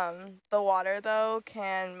ways. The water, though,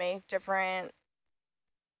 can make different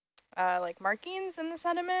like markings in the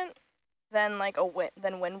sediment than like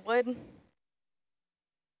than wind would.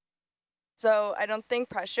 So I don't think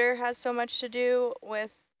pressure has so much to do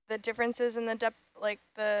with the differences in the depth, like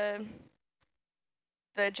the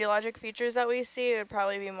geologic features that we see. It would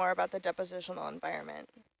probably be more about the depositional environment.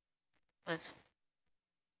 Nice.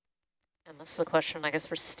 And this is a question, I guess,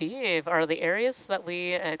 for Steve. Are the areas that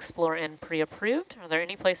we explore in pre-approved? Are there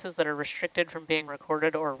any places that are restricted from being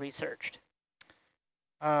recorded or researched?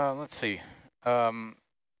 Let's see.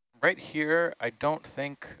 Right here, I don't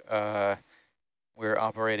think we're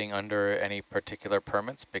operating under any particular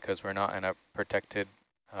permits because we're not in a protected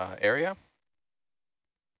area.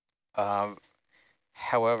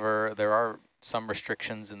 However, there are some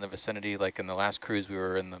restrictions in the vicinity, like in the last cruise we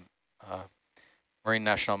were in the Marine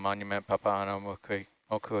National Monument,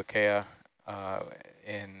 Papahānaumokuākea,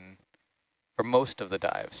 for most of the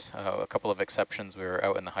dives. A couple of exceptions, we were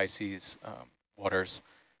out in the high seas waters.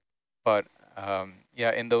 But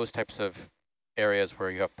yeah, in those types of areas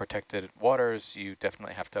where you have protected waters, you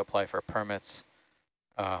definitely have to apply for permits.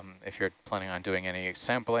 If you're planning on doing any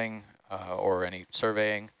sampling or any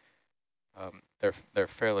surveying, they're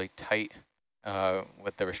fairly tight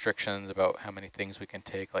with the restrictions about how many things we can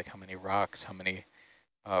take, like how many rocks, how many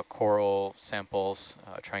coral samples,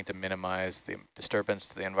 trying to minimize the disturbance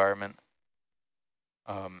to the environment.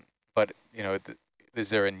 But, you know,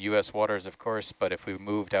 these are in U.S. waters, of course, but if we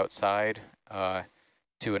moved outside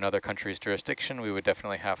to another country's jurisdiction, we would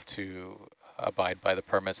definitely have to abide by the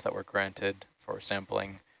permits that were granted for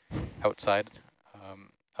sampling outside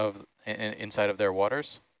inside of their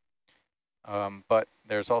waters. But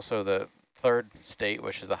there's also the third state,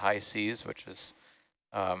 which is the high seas, which is,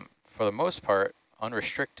 for the most part,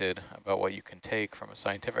 unrestricted about what you can take from a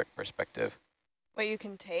scientific perspective. What you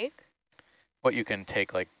can take? What you can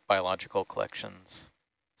take, like biological collections,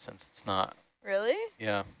 since it's not. Really?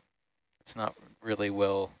 Yeah, it's not really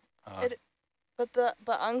well. But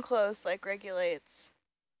UNCLOS like regulates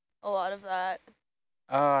a lot of that.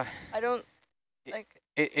 I don't like.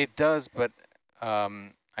 It does, but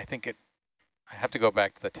I think it. I have to go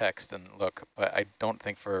back to the text and look, but I don't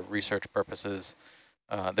think for research purposes,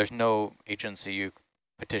 there's no agency you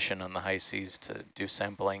petition on the high seas to do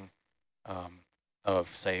sampling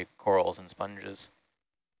of, say, corals and sponges.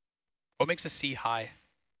 What makes a sea high?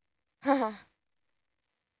 I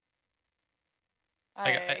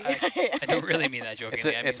don't really mean that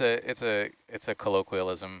jokingly. It's a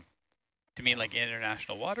colloquialism. To mean like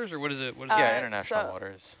international waters, or what is it? What is yeah, international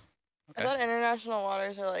waters. Okay. I thought international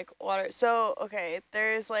waters are like water. So, okay,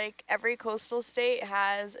 there's like every coastal state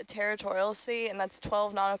has a territorial sea, and that's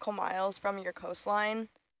 12 nautical miles from your coastline.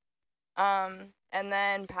 And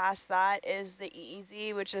then past that is the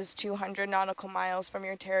EEZ, which is 200 nautical miles from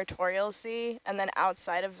your territorial sea. And then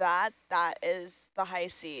outside of that, that is the high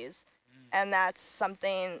seas. And that's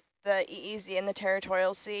something the EEZ and the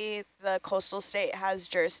territorial sea, the coastal state has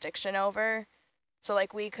jurisdiction over. So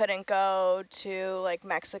like we couldn't go to like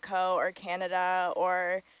Mexico or Canada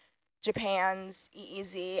or Japan's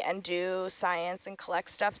EEZ and do science and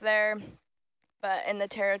collect stuff there. but in the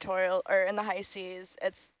territorial or in the high seas,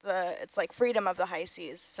 it's like freedom of the high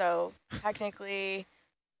seas. So technically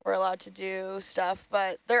we're allowed to do stuff,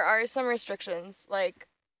 but there are some restrictions. Like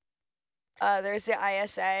there's the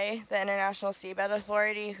ISA, the International Seabed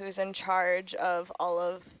Authority, who's in charge of all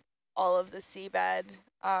of the seabed.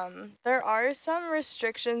 There are some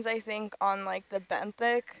restrictions, I think, on like the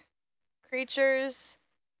benthic creatures,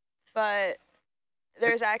 but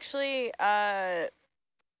there's actually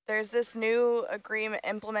there's this new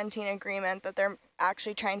implementing agreement that they're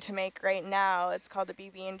actually trying to make right now. It's called the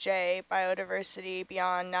BB&J, Biodiversity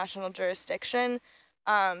Beyond National Jurisdiction.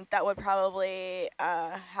 That would probably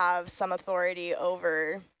have some authority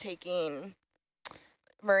over taking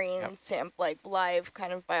marine like live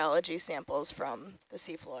kind of biology samples from the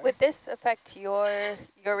seafloor. Would this affect your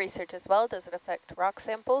research as well? Does it affect rock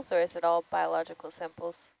samples, or is it all biological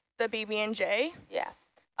samples? The BB&J? Yeah.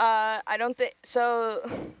 I don't think so.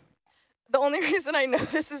 The only reason I know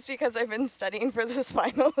this is because I've been studying for this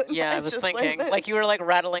final. Yeah, I was thinking, like you were like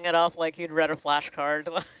rattling it off like you'd read a flashcard.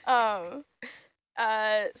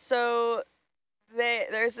 So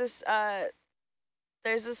there's this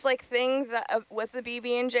like thing that with the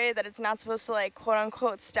BB&J that it's not supposed to like quote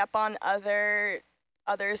unquote step on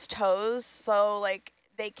others' toes. So like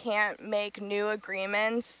they can't make new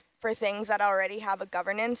agreements for things that already have a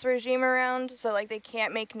governance regime around. So like they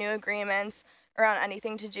can't make new agreements around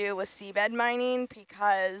anything to do with seabed mining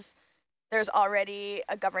because there's already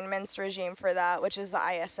a governance regime for that, which is the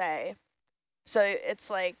ISA. So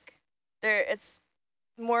it's like it's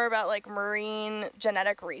more about like marine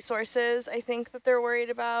genetic resources, I think, that they're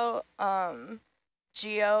worried about.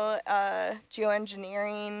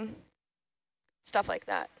 Geoengineering, stuff like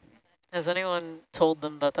that. Has anyone told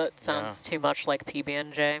them that that sounds too much like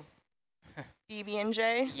PB&J?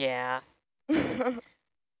 BB&J? Yeah. I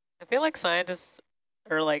feel like scientists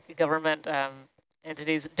or like government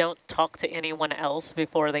entities don't talk to anyone else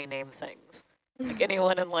before they name things. Like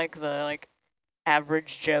anyone in like the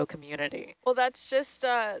average Joe community. Well, that's just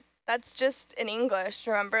in English.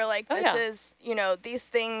 Remember, like this is, you know, these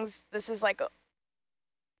things. This is like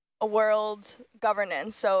a world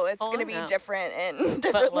governance, so it's going to be different in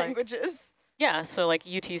different languages. Yeah, so like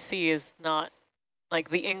UTC is not like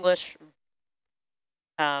the English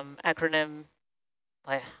acronym.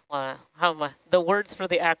 The words for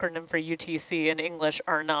the acronym for UTC in English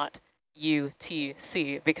are not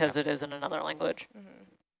UTC because it is in another language.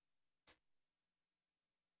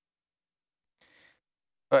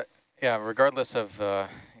 But yeah, regardless of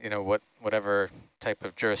you know whatever type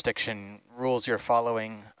of jurisdiction rules you're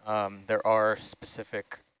following, there are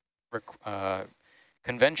specific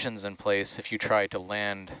conventions in place if you try to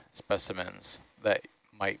land specimens that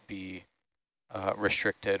might be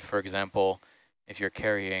restricted. For example, if you're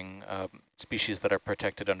carrying species that are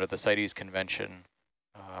protected under the CITES Convention,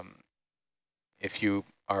 if you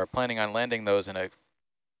are planning on landing those in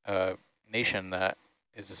a nation that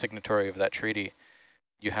is a signatory of that treaty,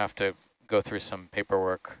 you have to go through some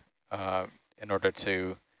paperwork in order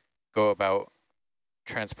to go about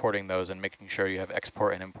transporting those and making sure you have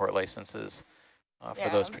export and import licenses for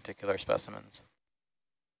those particular specimens.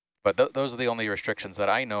 But those are the only restrictions that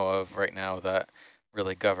I know of right now that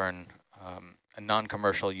really govern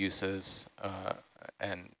non-commercial uses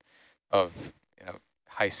and of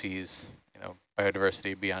high seas,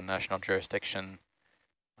 biodiversity beyond national jurisdiction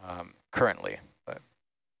currently. But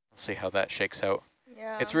we'll see how that shakes out.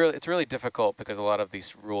 Yeah. It's really difficult because a lot of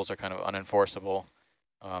these rules are kind of unenforceable.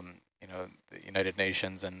 The United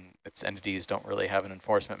Nations and its entities don't really have an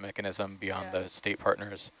enforcement mechanism beyond the state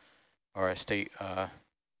partners or a state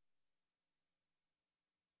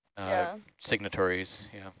signatories.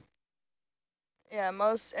 Yeah,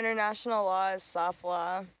 most international law is soft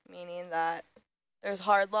law, meaning that there's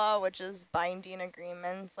hard law, which is binding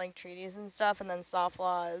agreements like treaties and stuff, and then soft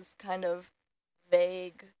law is kind of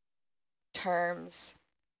vague terms,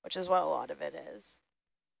 which is what a lot of it is.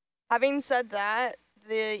 Having said that,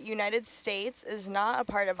 the United States is not a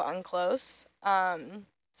part of UNCLOS,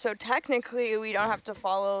 so technically we don't have to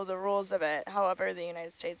follow the rules of it. However, the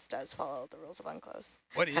United States does follow the rules of UNCLOS.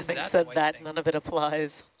 What is Having that? said that, none of it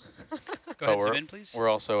applies. Go ahead, zoom in, please. We're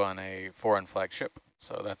also on a foreign flag ship,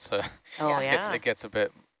 so that's it gets a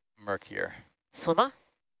bit murkier. Swimmer?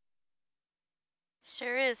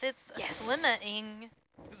 Sure is. It's swimming.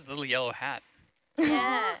 It was a little yellow hat.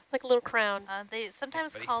 Yeah. It's like a little crown. They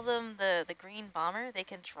sometimes call them the green bomber. They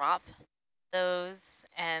can drop those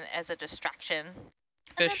and as a distraction.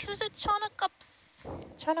 Fish. And that's just a Chaunacops.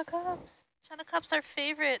 Chaunacops. Chaunacops are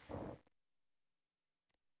favorite.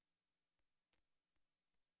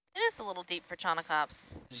 It is a little deep for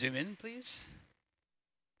Chaunacops. Zoom in, please.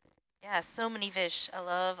 Yeah, so many fish. I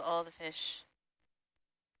love all the fish.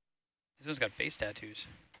 This one's got face tattoos.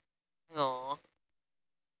 Aw.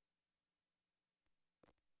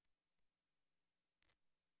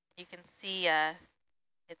 You can see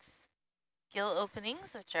its gill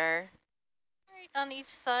openings, which are right on each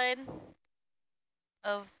side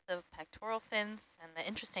of the pectoral fins. And the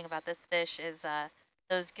interesting about this fish is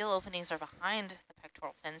those gill openings are behind the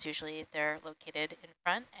pectoral fins. Usually they're located in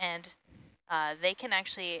front, and they can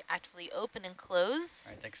actually actively open and close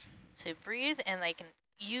All right, thanks. to breathe, and they can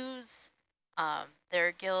use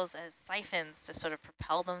their gills as siphons to sort of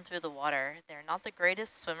propel them through the water. They're not the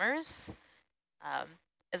greatest swimmers.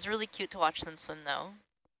 It's really cute to watch them swim, though.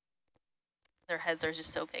 Their heads are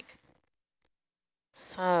just so big.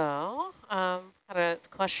 So, had a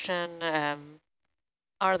question.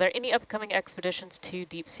 Are there any upcoming expeditions to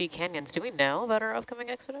deep sea canyons? Do we know about our upcoming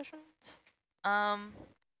expeditions?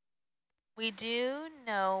 We do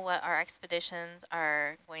know what our expeditions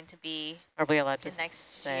are going to be. Are we allowed to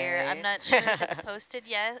next say? year? I'm not sure if it's posted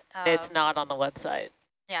yet. It's not on the website.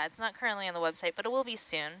 Yeah, it's not currently on the website, but it will be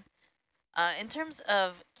soon. In terms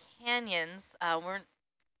of canyons,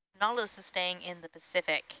 Nautilus is staying in the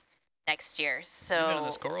Pacific next year, so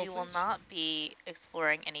we will not be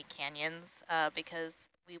exploring any canyons because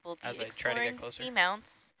we will be exploring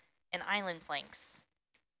seamounts and island flanks.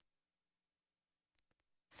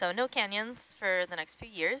 So no canyons for the next few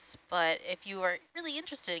years, but if you are really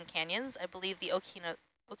interested in canyons, I believe the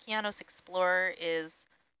Okeanos Explorer is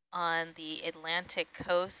on the Atlantic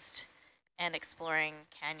coast and exploring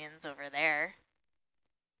canyons over there.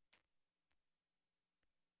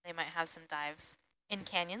 They might have some dives in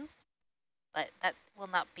canyons, but that will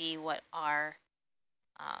not be what our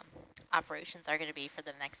operations are going to be for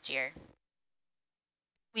the next year.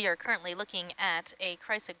 We are currently looking at a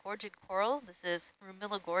chrysogorgid coral. This is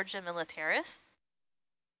Rumilogorgia militaris.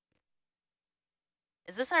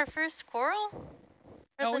 Is this our first coral?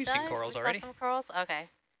 No, we've seen corals already. Some corals? Okay.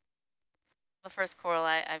 The first coral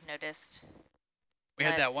I've noticed. We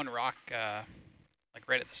had that one rock like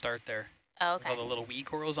right at the start there. Oh, okay. With all the little wee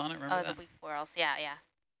corals on it, remember that? Oh, the wee corals, yeah.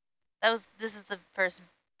 This is the first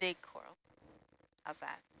big coral. How's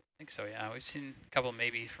that? I think so, yeah. We've seen a couple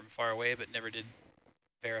maybe from far away, but never did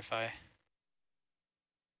verify.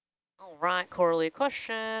 All right, Coralie,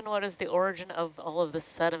 question. What is the origin of all of this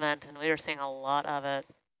sediment? And we are seeing a lot of it.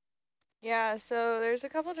 Yeah, so there's a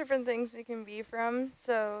couple different things it can be from.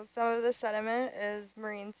 So some of the sediment is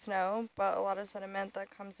marine snow, but a lot of sediment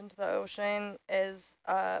that comes into the ocean is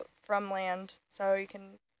from land. So you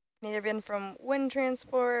can either been from wind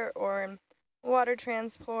transport or water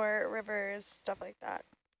transport, rivers, stuff like that.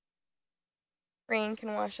 Rain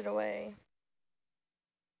can wash it away.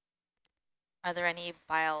 Are there any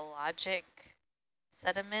biologic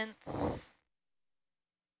sediments?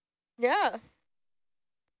 Yeah.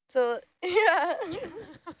 So, yeah.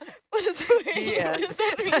 What does that mean? Yes.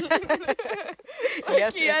 What does that mean?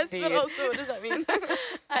 Like, yes, but also what does that mean?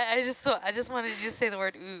 I just wanted you to say the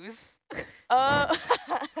word ooze.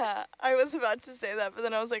 I was about to say that, but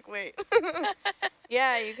then I was like, wait.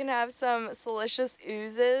 Yeah, you can have some silicious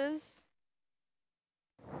oozes.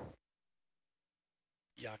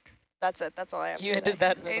 Yuck. That's it. That's all I have to say. You ended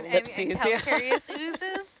that in ellipses. And calcareous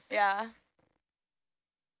oozes? Yeah.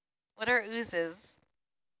 What are oozes?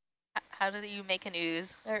 How do you make an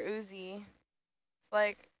ooze? They're oozy.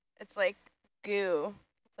 It's like goo.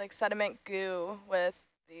 It's like sediment goo with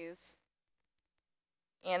these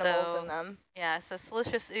animals in them. Yeah, so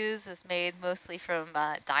silicious ooze is made mostly from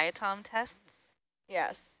diatom tests.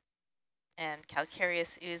 Yes. And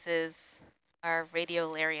calcareous oozes are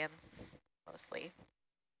radiolarians, mostly.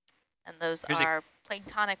 And those are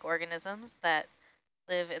planktonic organisms that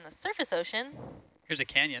live in the surface ocean. Here's a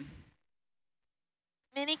canyon.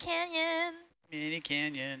 Mini canyon. Mini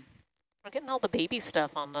canyon. We're getting all the baby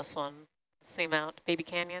stuff on this one. Seamount, baby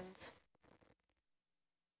canyons.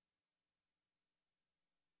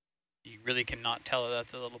 You really cannot tell that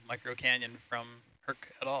that's a little micro canyon from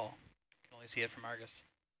Herc at all. You can only see it from Argus.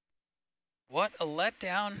 What a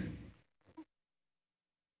letdown.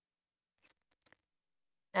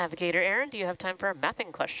 Navigator Aaron, do you have time for a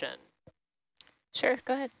mapping question? Sure,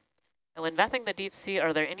 go ahead. And when mapping the deep sea,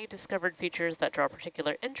 are there any discovered features that draw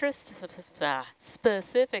particular interest,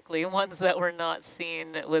 specifically ones that were not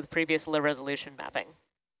seen with previous low resolution mapping?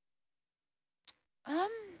 I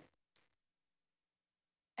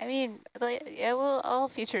mean, yeah, well, all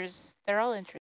features, they're all interesting.